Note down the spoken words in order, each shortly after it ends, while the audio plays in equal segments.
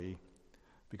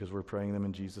because we're praying them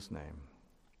in Jesus' name.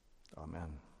 Amen.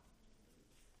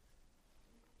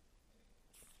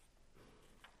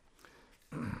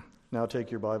 Now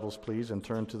take your Bibles, please, and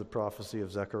turn to the prophecy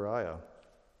of Zechariah.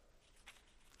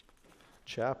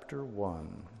 Chapter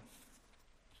 1.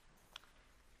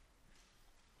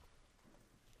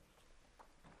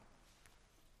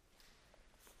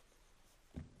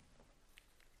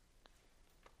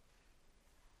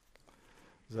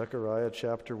 Zechariah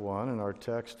chapter 1, and our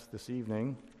text this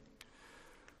evening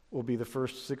will be the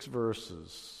first 6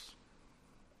 verses.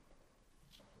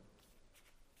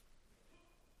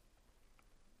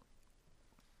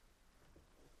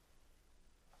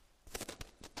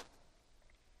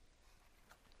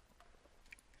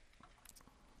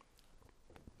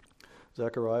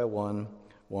 Zechariah 1,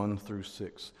 1 through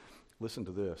 6. Listen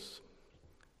to this.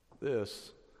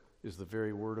 This is the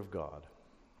very word of God.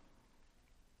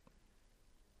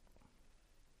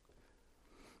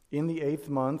 In the 8th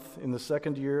month, in the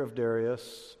 2nd year of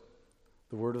Darius,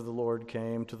 the word of the Lord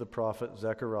came to the prophet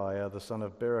Zechariah, the son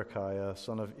of Berechiah,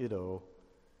 son of Iddo,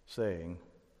 saying,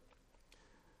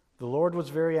 "The Lord was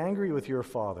very angry with your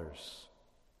fathers.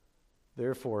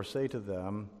 Therefore say to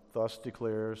them, thus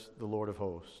declares the Lord of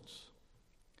hosts,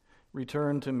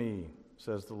 Return to me,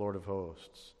 says the Lord of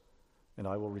hosts, and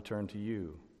I will return to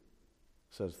you,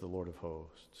 says the Lord of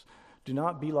hosts. Do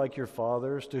not be like your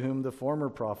fathers, to whom the former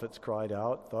prophets cried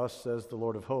out, Thus says the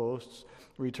Lord of hosts,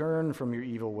 Return from your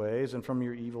evil ways and from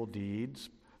your evil deeds.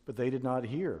 But they did not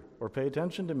hear or pay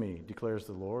attention to me, declares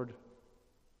the Lord.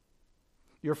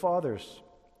 Your fathers,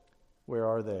 where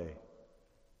are they?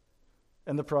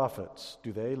 And the prophets,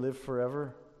 do they live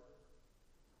forever?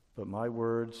 But my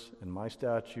words and my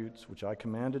statutes, which I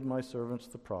commanded my servants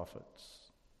the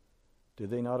prophets,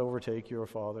 did they not overtake your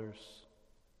fathers?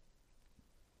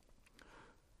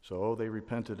 So they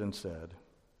repented and said,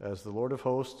 As the Lord of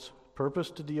hosts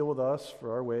purposed to deal with us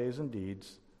for our ways and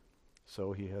deeds,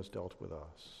 so he has dealt with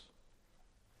us."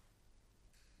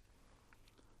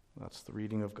 That's the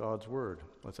reading of God's word.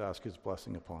 Let's ask his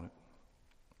blessing upon it.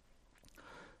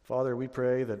 Father, we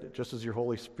pray that just as your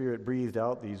Holy Spirit breathed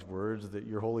out these words, that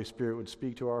your Holy Spirit would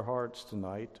speak to our hearts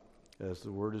tonight as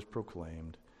the word is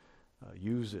proclaimed.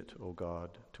 Use it, O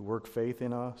God, to work faith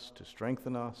in us, to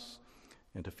strengthen us,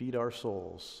 and to feed our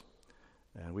souls.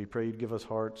 And we pray you'd give us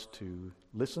hearts to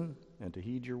listen and to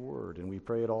heed your word. And we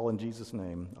pray it all in Jesus'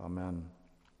 name. Amen.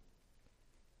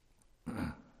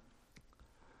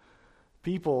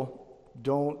 People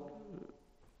don't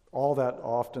all that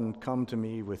often come to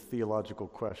me with theological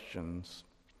questions.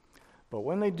 But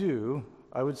when they do,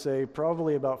 I would say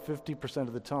probably about 50%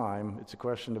 of the time, it's a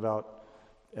question about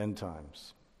end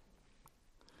times.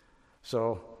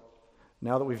 So,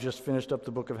 now that we've just finished up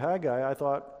the book of Haggai, I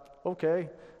thought, okay,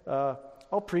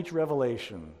 I'll preach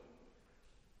Revelation.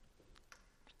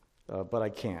 But I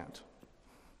can't,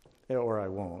 or I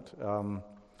won't.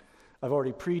 I've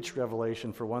already preached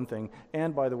Revelation for one thing,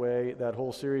 and by the way, that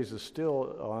whole series is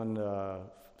still on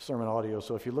Sermon Audio,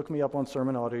 so if you look me up on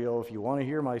Sermon Audio, if you want to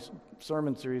hear my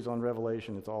sermon series on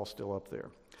Revelation, it's all still up there.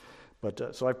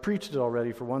 But so I preached it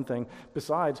already for one thing.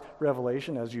 Besides,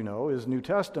 Revelation, as you know, is New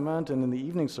Testament, and in the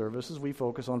evening services we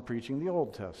focus on preaching the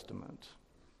Old Testament.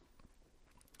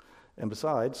 And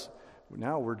besides,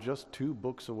 now we're just 2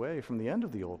 books away from the end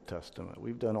of the Old Testament.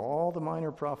 We've done all the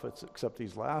minor prophets except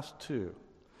these last 2.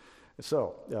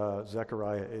 So,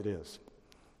 Zechariah it is,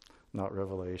 not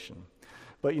Revelation.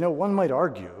 But one might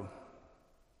argue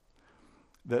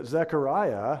that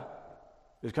Zechariah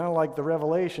is kind of like the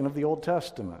Revelation of the Old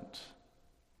Testament.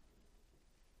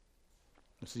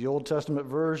 It's the Old Testament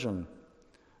version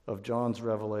of John's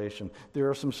Revelation. There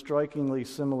are some strikingly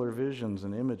similar visions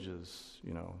and images,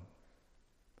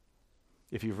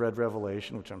 If you've read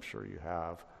Revelation, which I'm sure you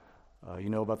have,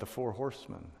 you know about the 4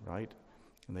 horsemen, right?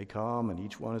 And they come, and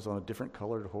each one is on a different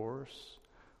colored horse.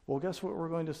 Well, guess what we're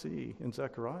going to see in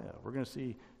Zechariah? We're going to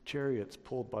see chariots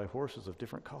pulled by horses of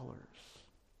different colors.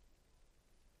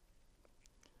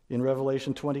 In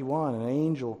Revelation 21, an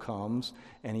angel comes,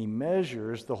 and he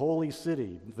measures the holy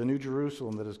city, the New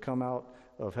Jerusalem that has come out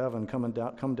of heaven,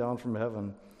 come down from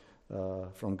heaven,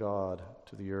 from God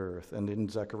to the earth. And in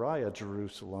Zechariah,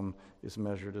 Jerusalem is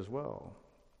measured as well.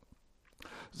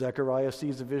 Zechariah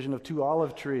sees a vision of 2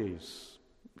 olive trees.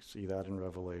 We see that in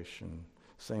Revelation.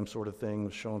 Same sort of thing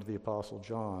was shown to the Apostle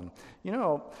John.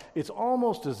 It's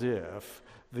almost as if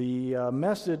the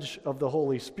message of the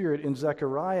Holy Spirit in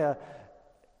Zechariah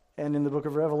and in the book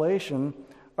of Revelation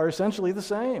are essentially the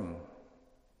same.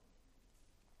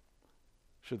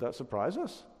 Should that surprise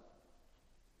us?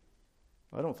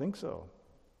 I don't think so.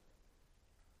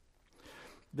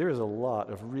 There is a lot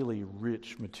of really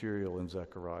rich material in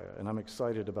Zechariah, and I'm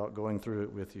excited about going through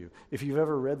it with you. If you've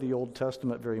ever read the Old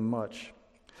Testament very much,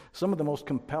 some of the most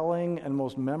compelling and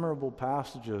most memorable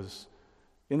passages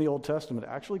in the Old Testament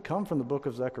actually come from the book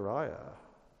of Zechariah.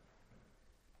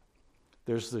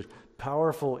 There's the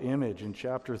powerful image in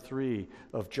chapter 3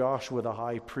 of Joshua the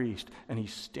high priest, and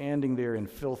he's standing there in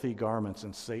filthy garments,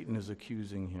 and Satan is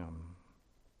accusing him.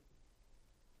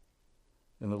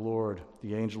 And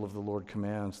the angel of the Lord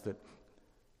commands that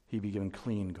he be given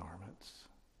clean garments.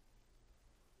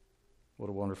 What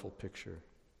a wonderful picture.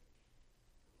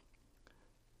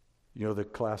 You know the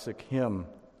classic hymn,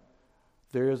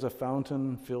 "There is a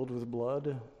fountain filled with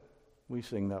blood." We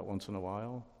sing that once in a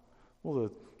while. Well,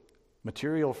 the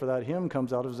material for that hymn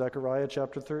comes out of Zechariah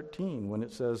chapter 13, when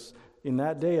it says, "In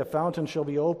that day a fountain shall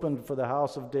be opened for the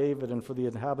house of David and for the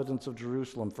inhabitants of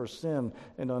Jerusalem, for sin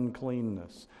and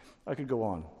uncleanness." I could go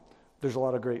on. There's a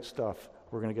lot of great stuff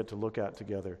we're going to get to look at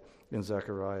together in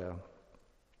Zechariah.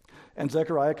 And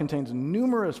Zechariah contains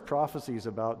numerous prophecies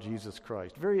about Jesus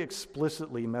Christ, very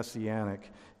explicitly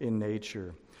messianic in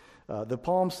nature. The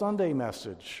Palm Sunday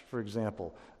message, for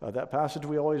example, that passage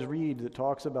we always read that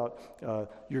talks about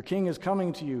your king is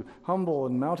coming to you, humble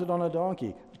and mounted on a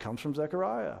donkey, it comes from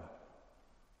Zechariah.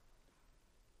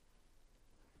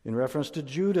 In reference to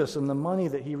Judas and the money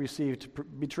that he received to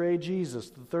betray Jesus,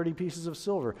 the 30 pieces of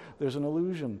silver, there's an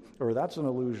allusion, or that's an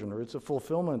allusion, or it's a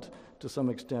fulfillment to some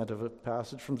extent of a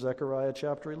passage from Zechariah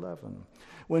chapter 11.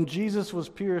 When Jesus was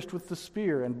pierced with the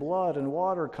spear and blood and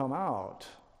water come out,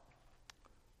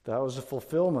 that was a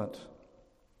fulfillment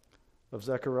of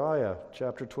Zechariah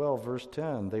chapter 12, verse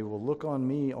 10. They will look on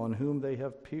me on whom they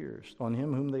have pierced, on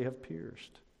him whom they have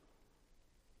pierced.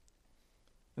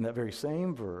 And that very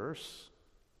same verse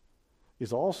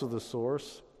is also the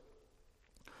source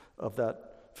of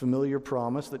that familiar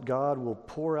promise that God will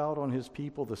pour out on his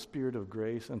people the spirit of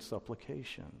grace and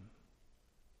supplication.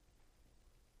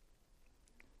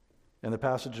 And the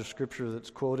passage of Scripture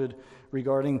that's quoted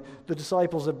regarding the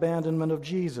disciples' abandonment of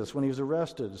Jesus when he was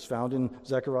arrested is found in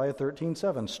Zechariah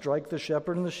 13:7. "Strike the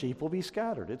shepherd and the sheep will be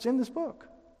scattered." It's in this book.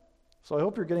 So I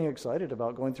hope you're getting excited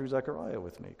about going through Zechariah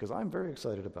with me, because I'm very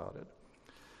excited about it.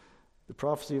 The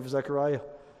prophecy of Zechariah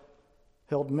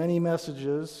held many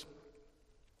messages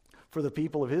for the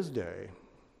people of his day,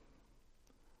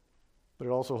 but it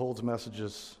also holds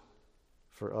messages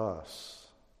for us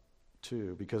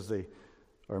too, because they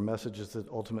are messages that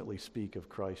ultimately speak of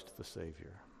Christ the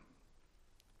Savior.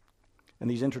 And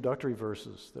these introductory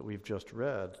verses that we've just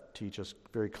read teach us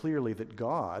very clearly that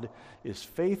God is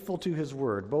faithful to his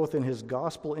word, both in his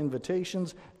gospel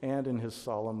invitations and in his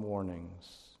solemn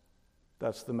warnings.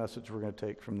 That's the message we're going to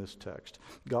take from this text.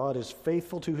 God is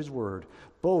faithful to his word,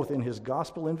 both in his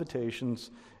gospel invitations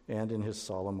and in his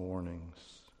solemn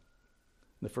warnings.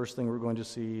 The first thing we're going to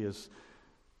see is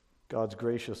God's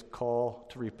gracious call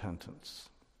to repentance.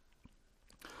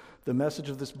 The message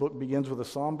of this book begins with a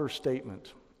somber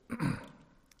statement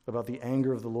about the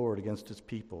anger of the Lord against his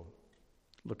people.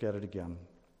 Look at it again.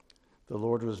 "The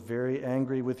Lord was very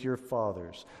angry with your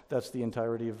fathers." That's the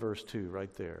entirety of verse 2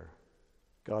 right there.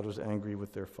 God was angry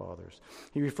with their fathers.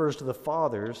 He refers to the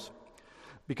fathers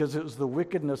because it was the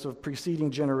wickedness of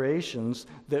preceding generations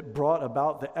that brought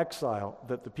about the exile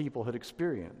that the people had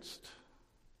experienced.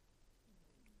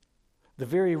 The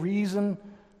very reason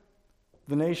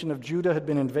the nation of Judah had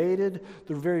been invaded,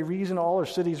 the very reason all her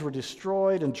cities were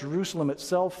destroyed and Jerusalem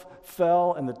itself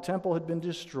fell and the temple had been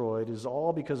destroyed is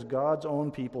all because God's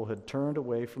own people had turned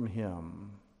away from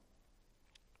him.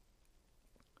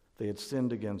 They had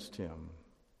sinned against him.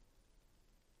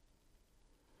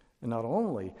 And not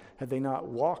only had they not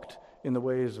walked in the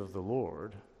ways of the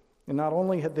Lord, and not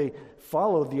only had they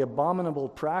followed the abominable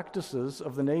practices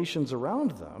of the nations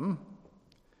around them,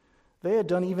 they had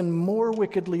done even more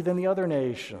wickedly than the other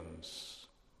nations.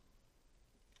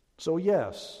 So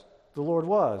yes, the Lord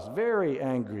was very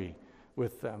angry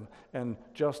with them, and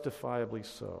justifiably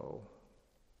so.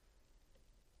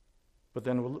 But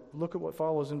then look at what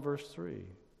follows in verse 3.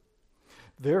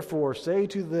 "Therefore say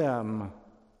to them,"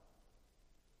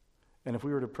 and if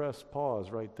we were to press pause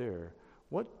right there,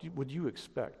 what would you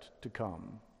expect to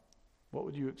come? What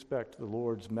would you expect the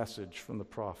Lord's message from the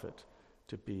prophet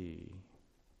to be?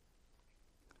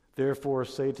 "Therefore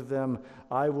say to them,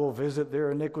 I will visit their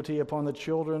iniquity upon the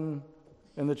children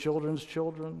and the children's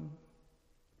children.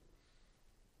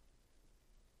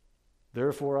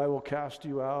 Therefore I will cast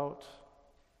you out."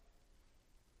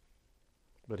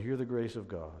 But hear the grace of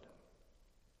God.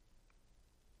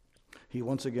 He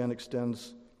once again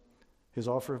extends his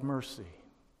offer of mercy.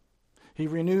 He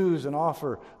renews an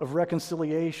offer of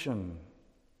reconciliation.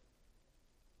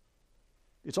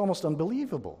 It's almost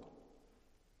unbelievable.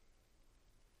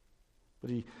 But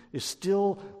he is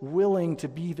still willing to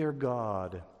be their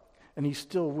God, and he's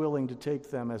still willing to take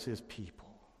them as his people.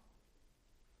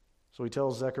 So he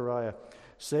tells Zechariah,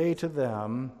 "Say to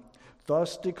them,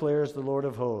 thus declares the Lord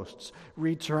of hosts,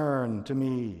 return to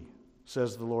me,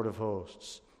 says the Lord of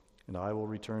hosts, and I will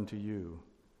return to you,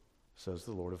 says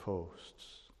the Lord of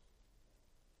hosts."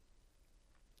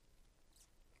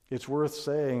 It's worth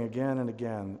saying again and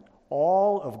again,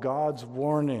 all of God's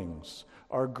warnings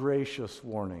are gracious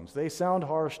warnings. They sound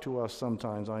harsh to us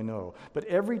sometimes, I know. But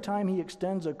every time he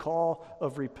extends a call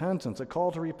of repentance, a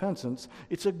call to repentance,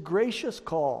 it's a gracious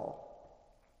call.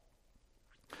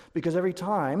 Because every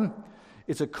time,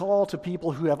 it's a call to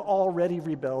people who have already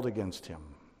rebelled against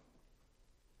him.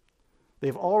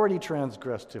 They've already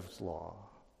transgressed his law.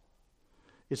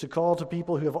 It's a call to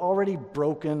people who have already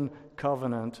broken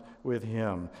covenant with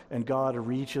him, and God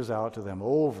reaches out to them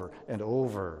over and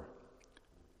over,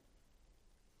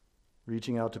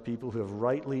 reaching out to people who have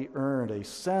rightly earned a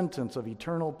sentence of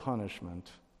eternal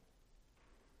punishment,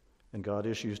 and God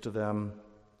issues to them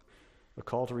a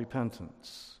call to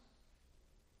repentance.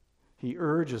 He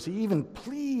urges, he even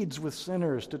pleads with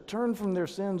sinners to turn from their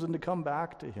sins and to come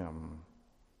back to him.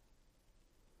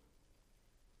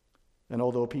 And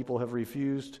although people have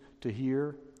refused to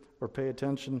hear or pay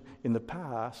attention in the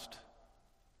past,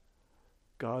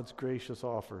 God's gracious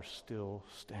offer still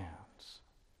stands.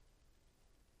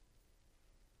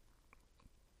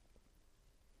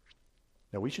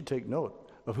 Now we should take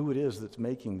note of who it is that's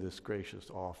making this gracious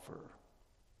offer.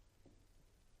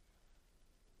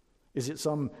 Is it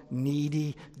some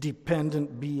needy,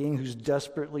 dependent being who's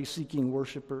desperately seeking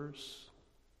worshipers?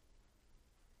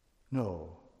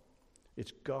 No.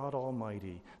 It's God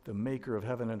Almighty, the maker of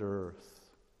heaven and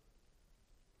earth.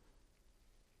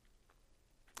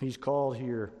 He's called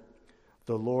here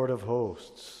the Lord of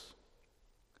hosts.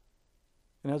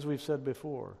 And as we've said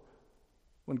before,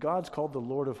 when God's called the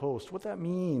Lord of hosts, what that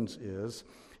means is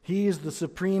he is the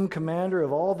supreme commander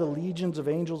of all the legions of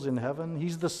angels in heaven.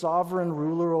 He's the sovereign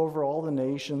ruler over all the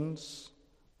nations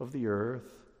of the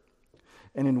earth.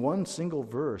 And in one single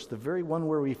verse, the very one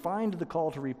where we find the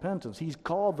call to repentance, he's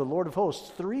called the Lord of hosts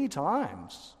 3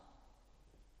 times.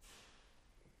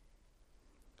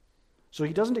 So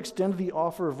he doesn't extend the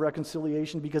offer of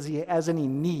reconciliation because he has any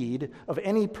need of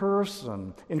any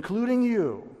person, including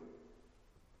you.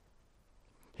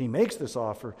 He makes this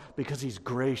offer because he's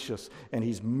gracious and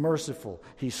he's merciful,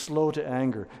 he's slow to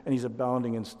anger, and he's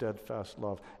abounding in steadfast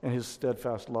love, and his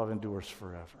steadfast love endures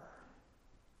forever.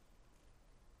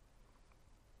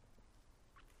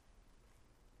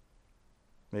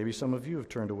 Maybe some of you have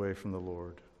turned away from the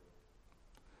Lord.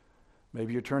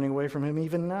 Maybe you're turning away from him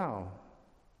even now.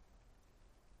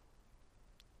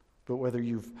 But whether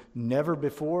you've never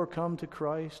before come to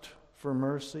Christ for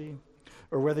mercy,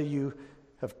 or whether you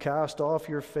have cast off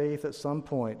your faith at some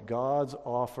point, God's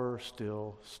offer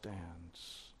still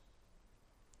stands.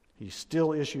 He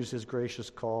still issues his gracious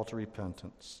call to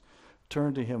repentance.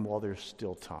 Turn to him while there's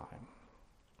still time.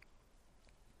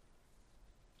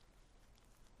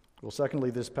 Well, secondly,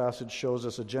 this passage shows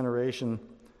us a generation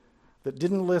that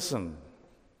didn't listen.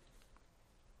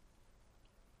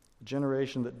 A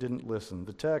generation that didn't listen.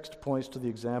 The text points to the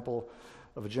example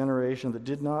of a generation that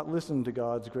did not listen to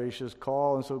God's gracious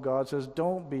call, and so God says,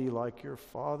 don't be like your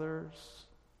fathers.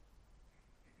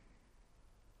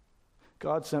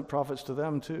 God sent prophets to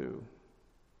them too,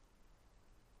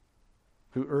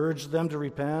 who urged them to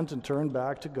repent and turn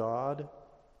back to God.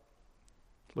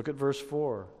 Look at verse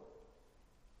 4.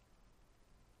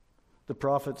 The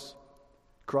prophets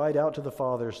cried out to the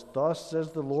fathers, "Thus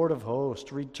says the Lord of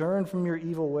hosts, return from your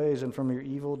evil ways and from your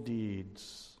evil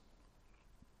deeds."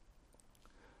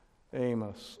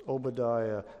 Amos,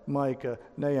 Obadiah, Micah,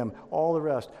 Nahum, all the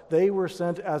rest, they were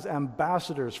sent as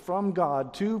ambassadors from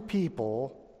God to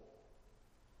people,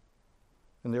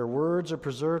 and their words are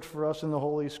preserved for us in the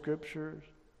Holy Scriptures.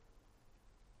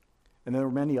 And there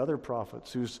are many other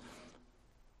prophets whose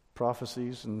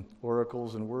prophecies and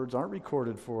oracles and words aren't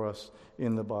recorded for us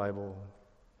in the Bible.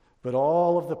 But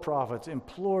all of the prophets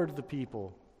implored the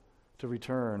people to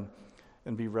return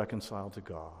and be reconciled to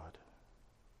God.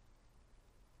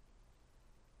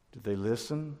 Did they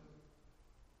listen?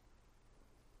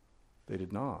 They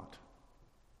did not.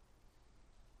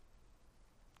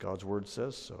 God's word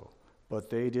says so. But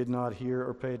they did not hear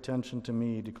or pay attention to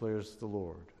me, declares the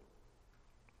Lord.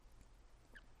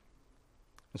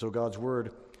 And so God's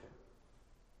word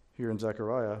here in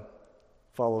Zechariah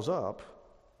follows up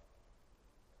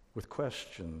with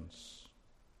questions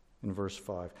in verse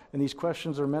 5. And these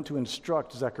questions are meant to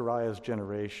instruct Zechariah's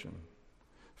generation.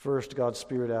 First, God's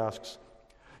Spirit asks,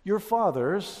 Your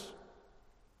fathers,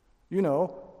 you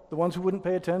know, the ones who wouldn't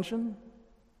pay attention,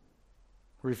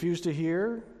 refused to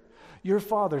hear, your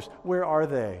fathers, where are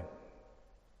they?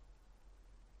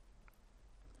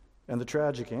 And the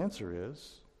tragic answer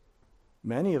is,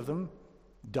 many of them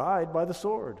died by the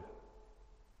sword.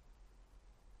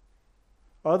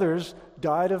 Others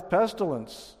died of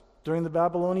pestilence during the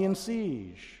Babylonian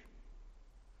siege.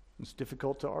 It's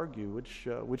difficult to argue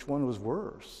which one was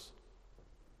worse.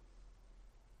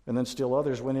 And then still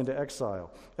others went into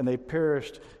exile, and they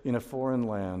perished in a foreign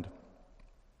land.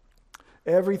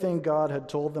 Everything God had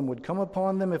told them would come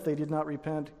upon them if they did not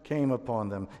repent came upon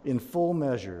them in full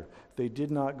measure. They did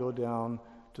not go down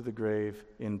to the grave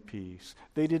in peace.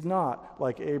 They did not,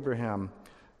 like Abraham,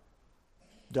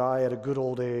 die at a good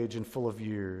old age and full of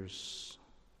years.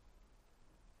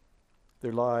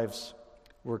 Their lives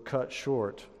were cut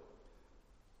short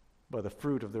by the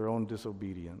fruit of their own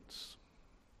disobedience.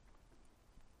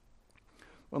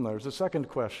 Well, there's a second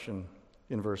question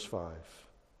in verse 5.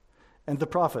 And the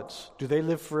prophets, do they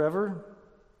live forever?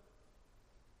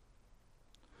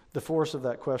 The force of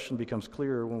that question becomes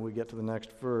clearer when we get to the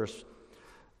next verse.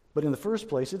 But in the first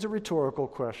place, it's a rhetorical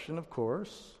question, of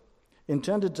course,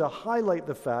 intended to highlight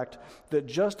the fact that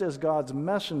just as God's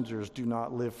messengers do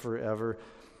not live forever,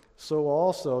 so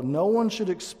also no one should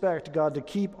expect God to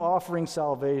keep offering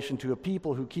salvation to a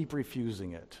people who keep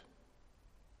refusing it.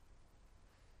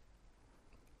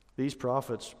 These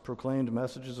prophets proclaimed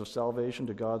messages of salvation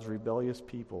to God's rebellious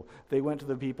people. They went to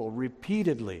the people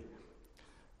repeatedly,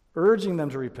 urging them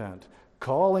to repent,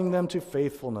 calling them to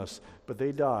faithfulness. But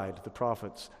they died, the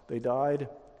prophets. They died,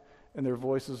 and their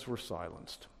voices were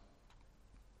silenced.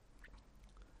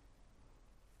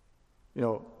 You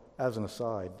know, as an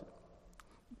aside,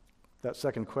 that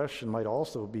second question might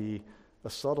also be a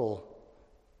subtle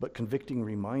but convicting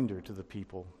reminder to the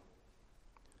people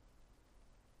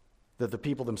that the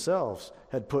people themselves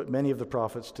had put many of the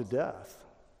prophets to death.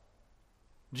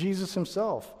 Jesus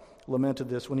himself lamented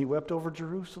this when he wept over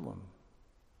Jerusalem.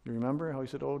 You remember how he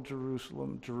said, "Oh,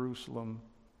 Jerusalem, Jerusalem,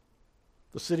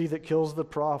 the city that kills the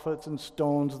prophets and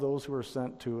stones those who are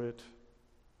sent to it."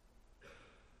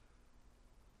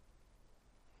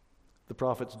 The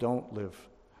prophets don't live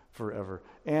forever.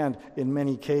 And in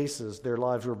many cases, their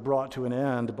lives were brought to an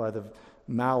end by the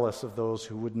malice of those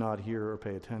who would not hear or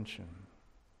pay attention.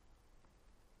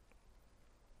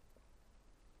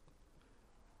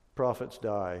 Prophets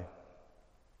die,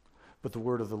 but the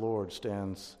word of the Lord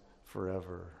stands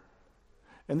forever.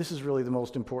 And this is really the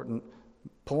most important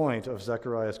point of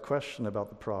Zechariah's question about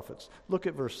the prophets. Look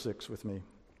at verse 6 with me.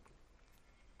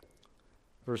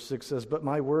 Verse 6 says, "But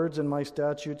my words and my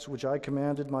statutes, which I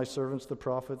commanded my servants the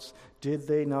prophets, did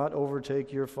they not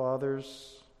overtake your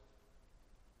fathers?"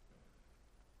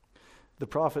 The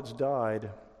prophets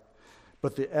died,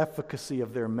 but the efficacy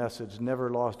of their message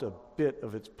never lost a bit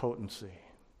of its potency.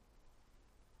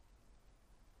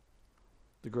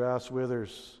 The grass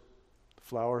withers, the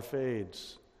flower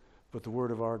fades, but the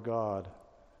word of our God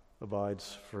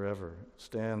abides forever,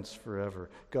 stands forever.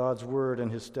 God's word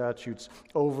and his statutes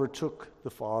overtook the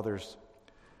fathers.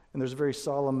 And there's a very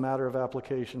solemn matter of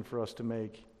application for us to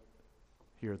make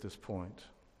here at this point.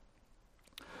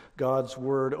 God's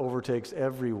word overtakes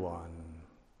everyone.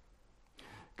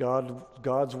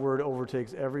 God's word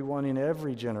overtakes everyone in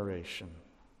every generation.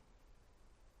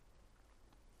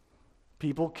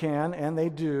 People can, and they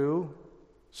do,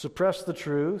 suppress the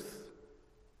truth.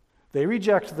 They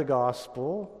reject the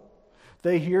gospel.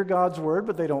 They hear God's word,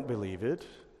 but they don't believe it.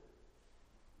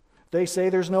 They say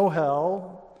there's no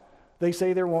hell. They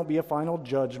say there won't be a final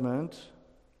judgment.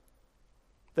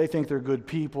 They think they're good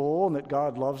people and that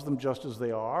God loves them just as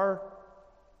they are.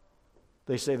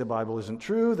 They say the Bible isn't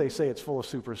true. They say it's full of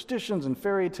superstitions and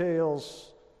fairy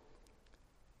tales.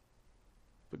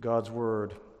 But God's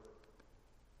word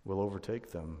will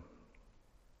overtake them.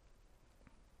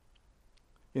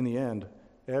 In the end,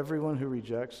 everyone who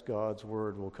rejects God's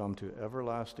word will come to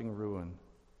everlasting ruin.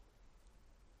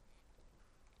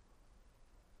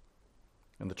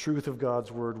 And the truth of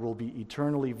God's word will be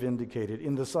eternally vindicated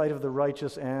in the sight of the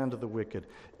righteous and the wicked.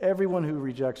 Everyone who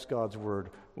rejects God's word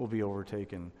will be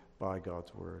overtaken by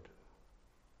God's word.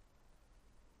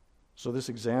 So this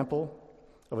example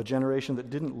of a generation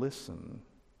that didn't listen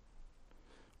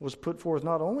was put forth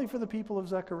not only for the people of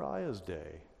Zechariah's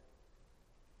day.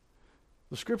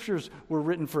 The scriptures were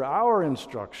written for our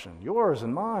instruction, yours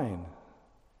and mine.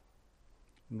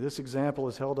 And this example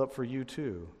is held up for you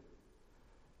too.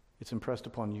 It's impressed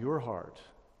upon your heart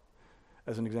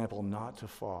as an example not to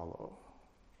follow.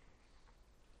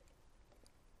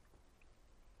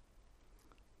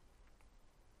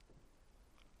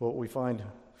 What we find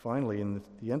finally, in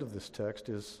the end of this text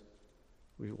is,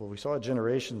 we saw a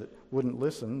generation that wouldn't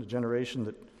listen, a generation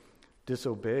that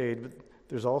disobeyed, but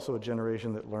there's also a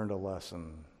generation that learned a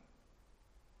lesson.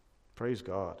 Praise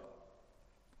God.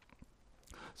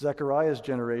 Zechariah's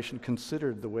generation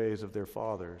considered the ways of their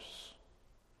fathers,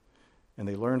 and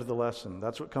they learned the lesson.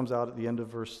 That's what comes out at the end of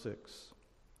verse 6.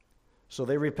 So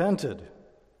they repented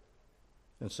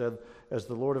and said, as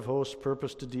the Lord of hosts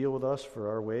purposed to deal with us for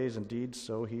our ways and deeds,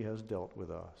 so he has dealt with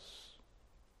us.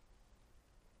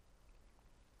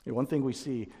 One thing we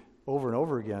see over and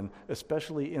over again,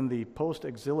 especially in the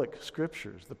post-exilic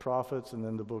scriptures, the prophets and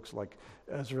then the books like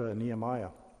Ezra and Nehemiah,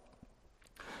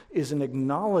 is an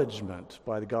acknowledgement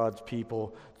by God's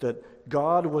people that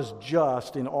God was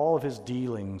just in all of his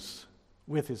dealings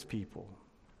with his people.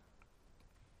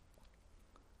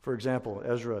 For example,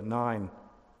 Ezra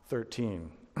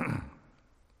 9:13.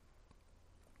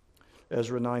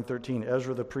 Ezra 9:13.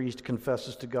 Ezra the priest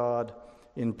confesses to God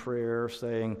in prayer,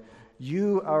 saying,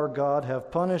 "You, our God,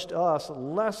 have punished us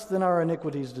less than our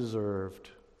iniquities deserved."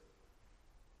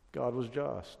 God was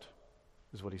just,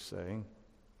 is what he's saying.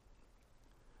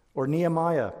 Or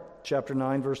Nehemiah chapter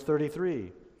 9, verse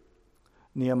 33.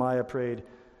 Nehemiah prayed,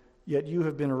 "Yet you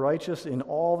have been righteous in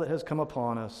all that has come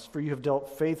upon us, for you have dealt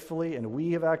faithfully, and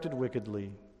we have acted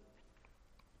wickedly."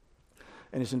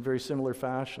 And it's in very similar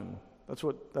fashion.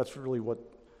 That's really what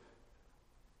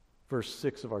verse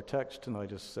 6 of our text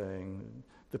tonight is saying.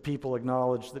 The people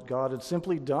acknowledged that God had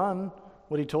simply done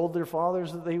what he told their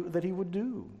fathers that he would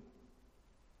do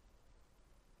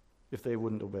if they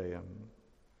wouldn't obey him.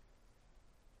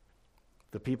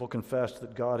 The people confessed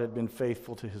that God had been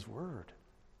faithful to his word.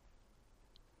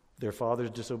 Their fathers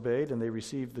disobeyed, and they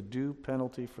received the due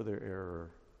penalty for their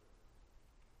error.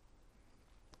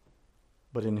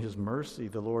 But in his mercy,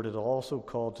 the Lord had also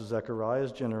called to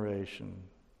Zechariah's generation.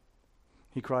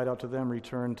 He cried out to them,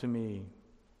 "Return to me."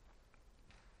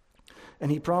 And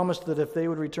he promised that if they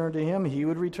would return to him, he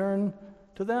would return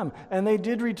to them. And they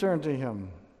did return to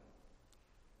him.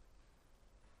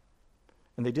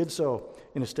 And they did so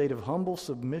in a state of humble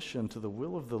submission to the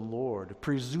will of the Lord,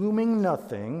 presuming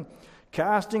nothing,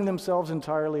 casting themselves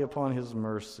entirely upon his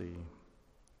mercy.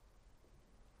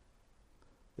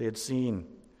 They had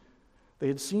seen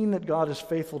that God is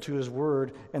faithful to his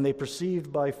word, and they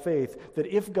perceived by faith that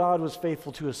if God was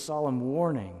faithful to his solemn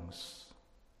warnings,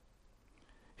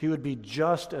 he would be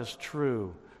just as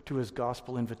true to his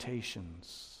gospel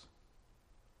invitations.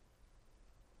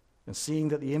 And seeing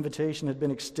that the invitation had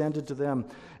been extended to them,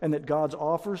 and that God's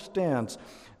offer stands,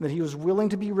 and that he was willing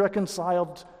to be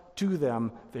reconciled to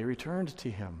them, they returned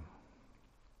to him.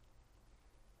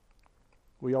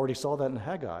 We already saw that in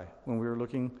Haggai when we were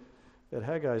looking at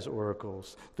Haggai's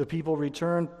oracles. The people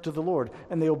returned to the Lord,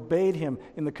 and they obeyed him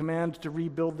in the command to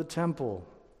rebuild the temple.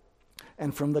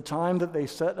 And from the time that they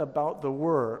set about the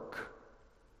work,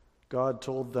 God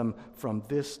told them, "From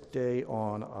this day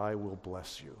on, I will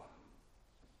bless you."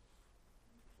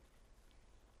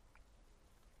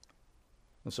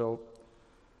 And so,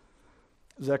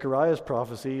 Zechariah's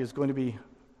prophecy is going to be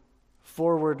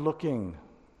forward-looking.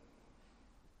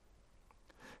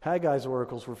 Haggai's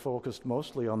oracles were focused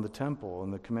mostly on the temple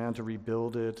and the command to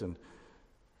rebuild it, and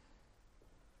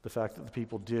the fact that the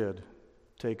people did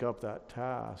take up that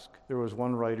task. There was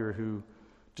one writer who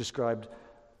described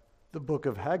the book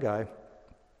of Haggai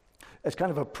as kind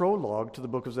of a prologue to the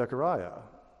book of Zechariah.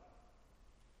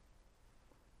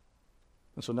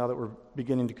 And so now that we're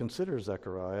beginning to consider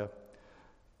Zechariah,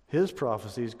 his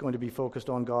prophecy is going to be focused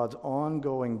on God's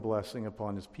ongoing blessing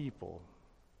upon his people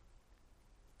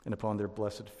and upon their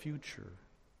blessed future.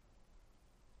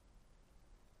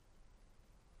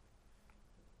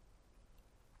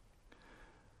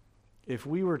 If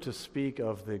we were to speak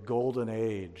of the golden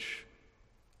age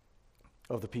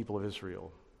of the people of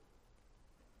Israel,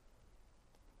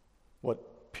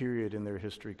 what period in their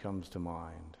history comes to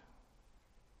mind?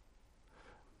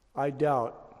 I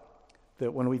doubt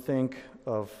that when we think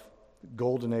of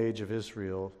golden age of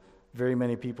Israel, very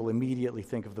many people immediately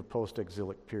think of the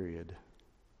post-exilic period.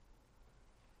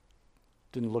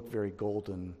 Didn't look very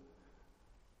golden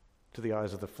to the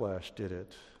eyes of the flesh, did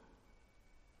it?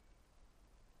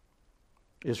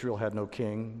 Israel had no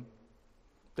king.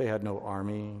 They had no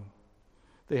army.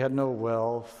 They had no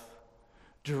wealth.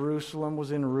 Jerusalem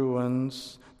was in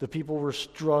ruins. The people were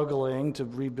struggling to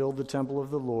rebuild the temple of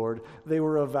the Lord. They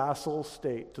were a vassal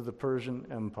state to the Persian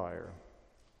Empire.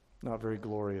 Not very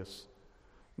glorious,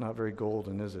 not very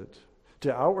golden, is it?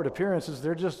 To outward appearances,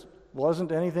 there just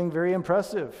wasn't anything very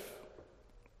impressive.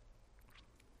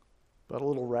 But a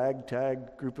little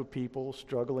ragtag group of people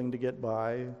struggling to get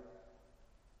by.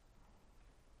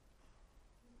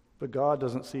 But God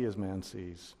doesn't see as man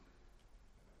sees.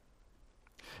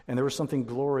 And there was something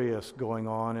glorious going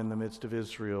on in the midst of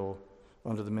Israel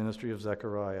under the ministry of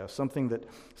Zechariah, something that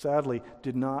sadly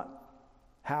did not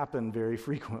happen very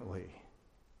frequently.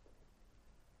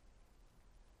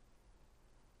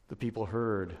 The people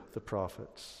heard the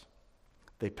prophets,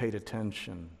 they paid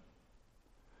attention,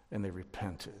 and they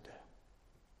repented.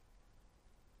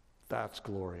 That's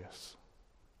glorious.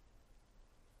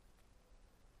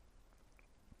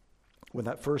 When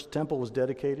that first temple was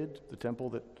dedicated, the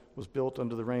temple that was built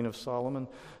under the reign of Solomon,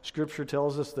 Scripture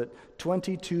tells us that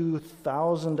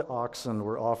 22,000 oxen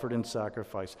were offered in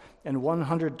sacrifice and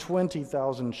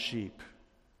 120,000 sheep.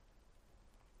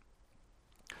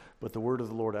 But the word of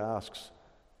the Lord asks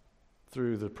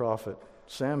through the prophet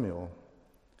Samuel,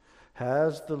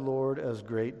 "Has the Lord as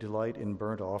great delight in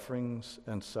burnt offerings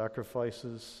and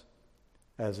sacrifices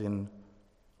as in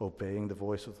obeying the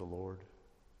voice of the Lord?"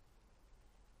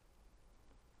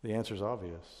 The answer is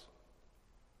obvious.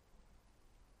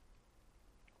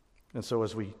 And so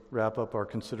as we wrap up our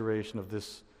consideration of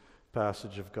this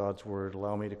passage of God's Word,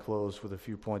 allow me to close with a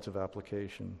few points of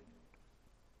application.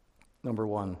 Number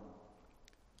one,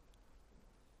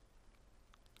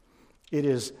 it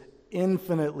is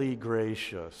infinitely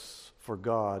gracious for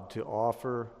God to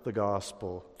offer the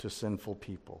gospel to sinful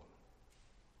people.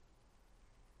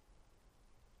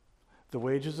 The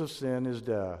wages of sin is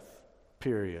death,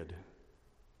 period.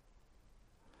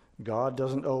 God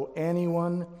doesn't owe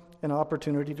anyone an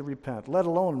opportunity to repent, let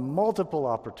alone multiple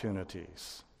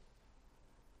opportunities.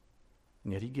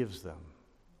 And yet he gives them.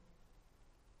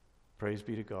 Praise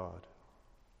be to God.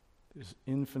 It is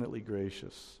infinitely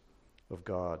gracious of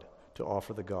God to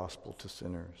offer the gospel to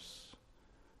sinners.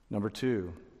 Number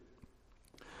two,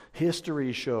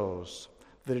 history shows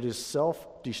that it is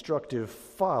self-destructive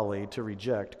folly to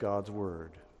reject God's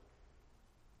word.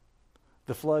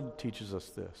 The flood teaches us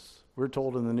this. We're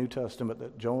told in the New Testament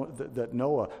that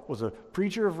Noah was a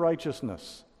preacher of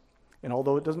righteousness. And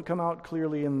although it doesn't come out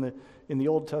clearly in the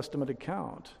Old Testament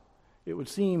account, it would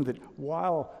seem that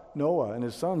while Noah and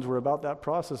his sons were about that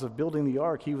process of building the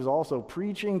ark, he was also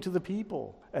preaching to the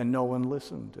people, and no one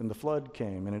listened, and the flood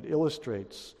came. And it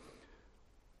illustrates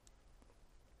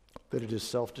that it is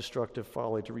self-destructive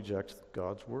folly to reject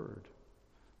God's word.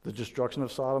 The destruction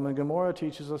of Sodom and Gomorrah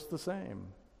teaches us the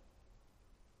same.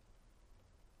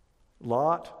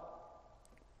 Lot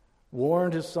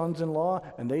warned his sons-in-law,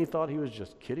 and they thought he was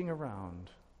just kidding around,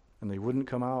 and they wouldn't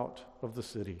come out of the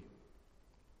city.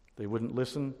 They wouldn't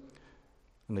listen,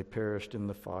 and they perished in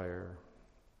the fire.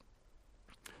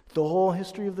 The whole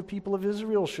history of the people of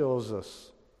Israel shows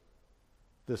us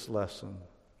this lesson.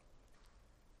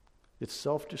 It's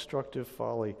self-destructive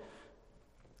folly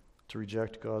to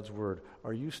reject God's word.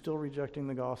 Are you still rejecting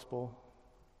the gospel?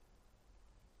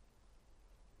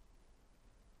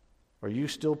 Are you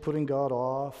still putting God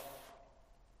off,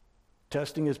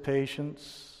 testing his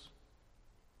patience,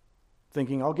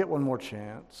 thinking, I'll get one more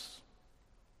chance,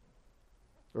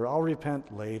 or I'll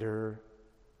repent later?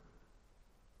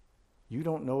 You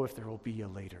don't know if there will be a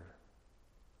later.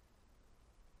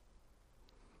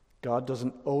 God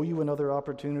doesn't owe you another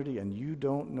opportunity, and you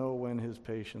don't know when his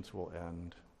patience will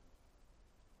end.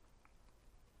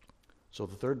 So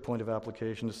the third point of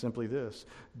application is simply this: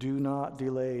 do not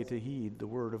delay to heed the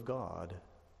word of God.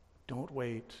 Don't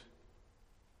wait.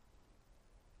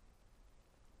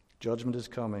 Judgment is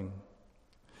coming.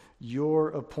 Your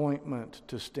appointment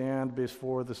to stand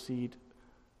before the seat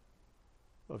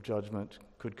of judgment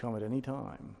could come at any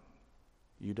time.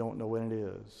 You don't know when it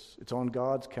is. It's on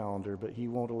God's calendar, but he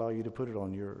won't allow you to put it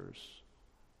on yours.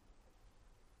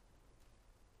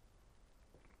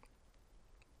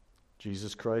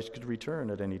 Jesus Christ could return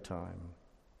at any time,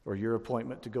 or your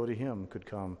appointment to go to him could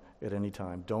come at any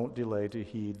time. Don't delay to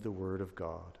heed the word of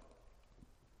God.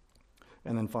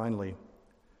 And then finally,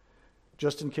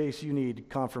 just in case you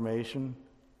need confirmation,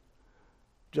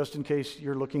 just in case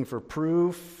you're looking for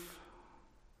proof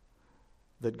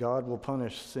that God will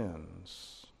punish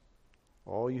sins,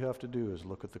 all you have to do is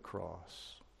look at the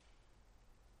cross.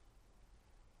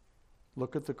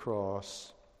 Look at the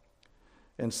cross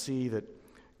and see that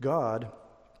God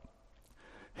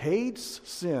hates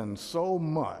sin so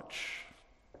much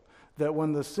that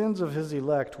when the sins of his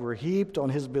elect were heaped on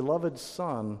his beloved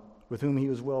Son, with whom he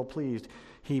was well pleased,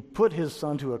 he put his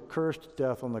Son to a cursed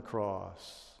death on the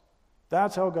cross.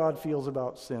 That's how God feels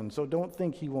about sin. So don't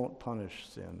think he won't punish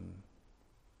sin.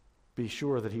 Be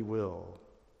sure that he will.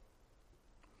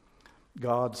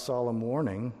 God's solemn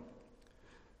warning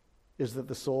is that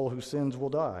the soul who sins will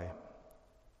die.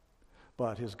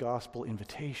 But his gospel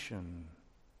invitation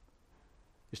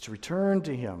is to return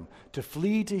to him, to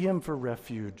flee to him for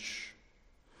refuge,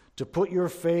 to put your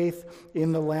faith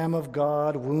in the Lamb of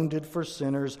God, wounded for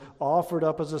sinners, offered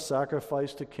up as a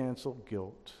sacrifice to cancel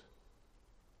guilt.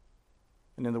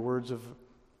 And in the words of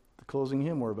the closing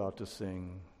hymn we're about to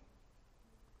sing,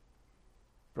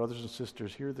 brothers and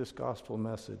sisters, hear this gospel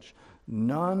message.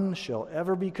 None shall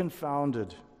ever be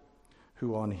confounded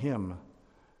who on him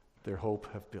their hope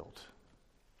have built.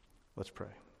 Let's pray.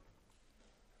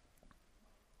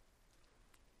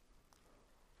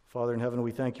 Father in heaven,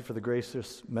 we thank you for the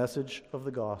gracious message of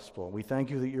the gospel. We thank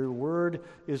you that your word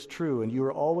is true and you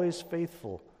are always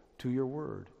faithful to your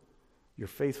word. You're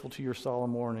faithful to your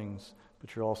solemn warnings,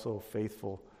 but you're also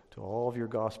faithful to all of your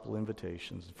gospel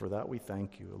invitations. And for that we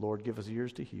thank you. Lord, give us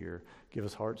ears to hear, give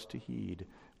us hearts to heed.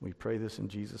 We pray this in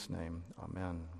Jesus' name. Amen.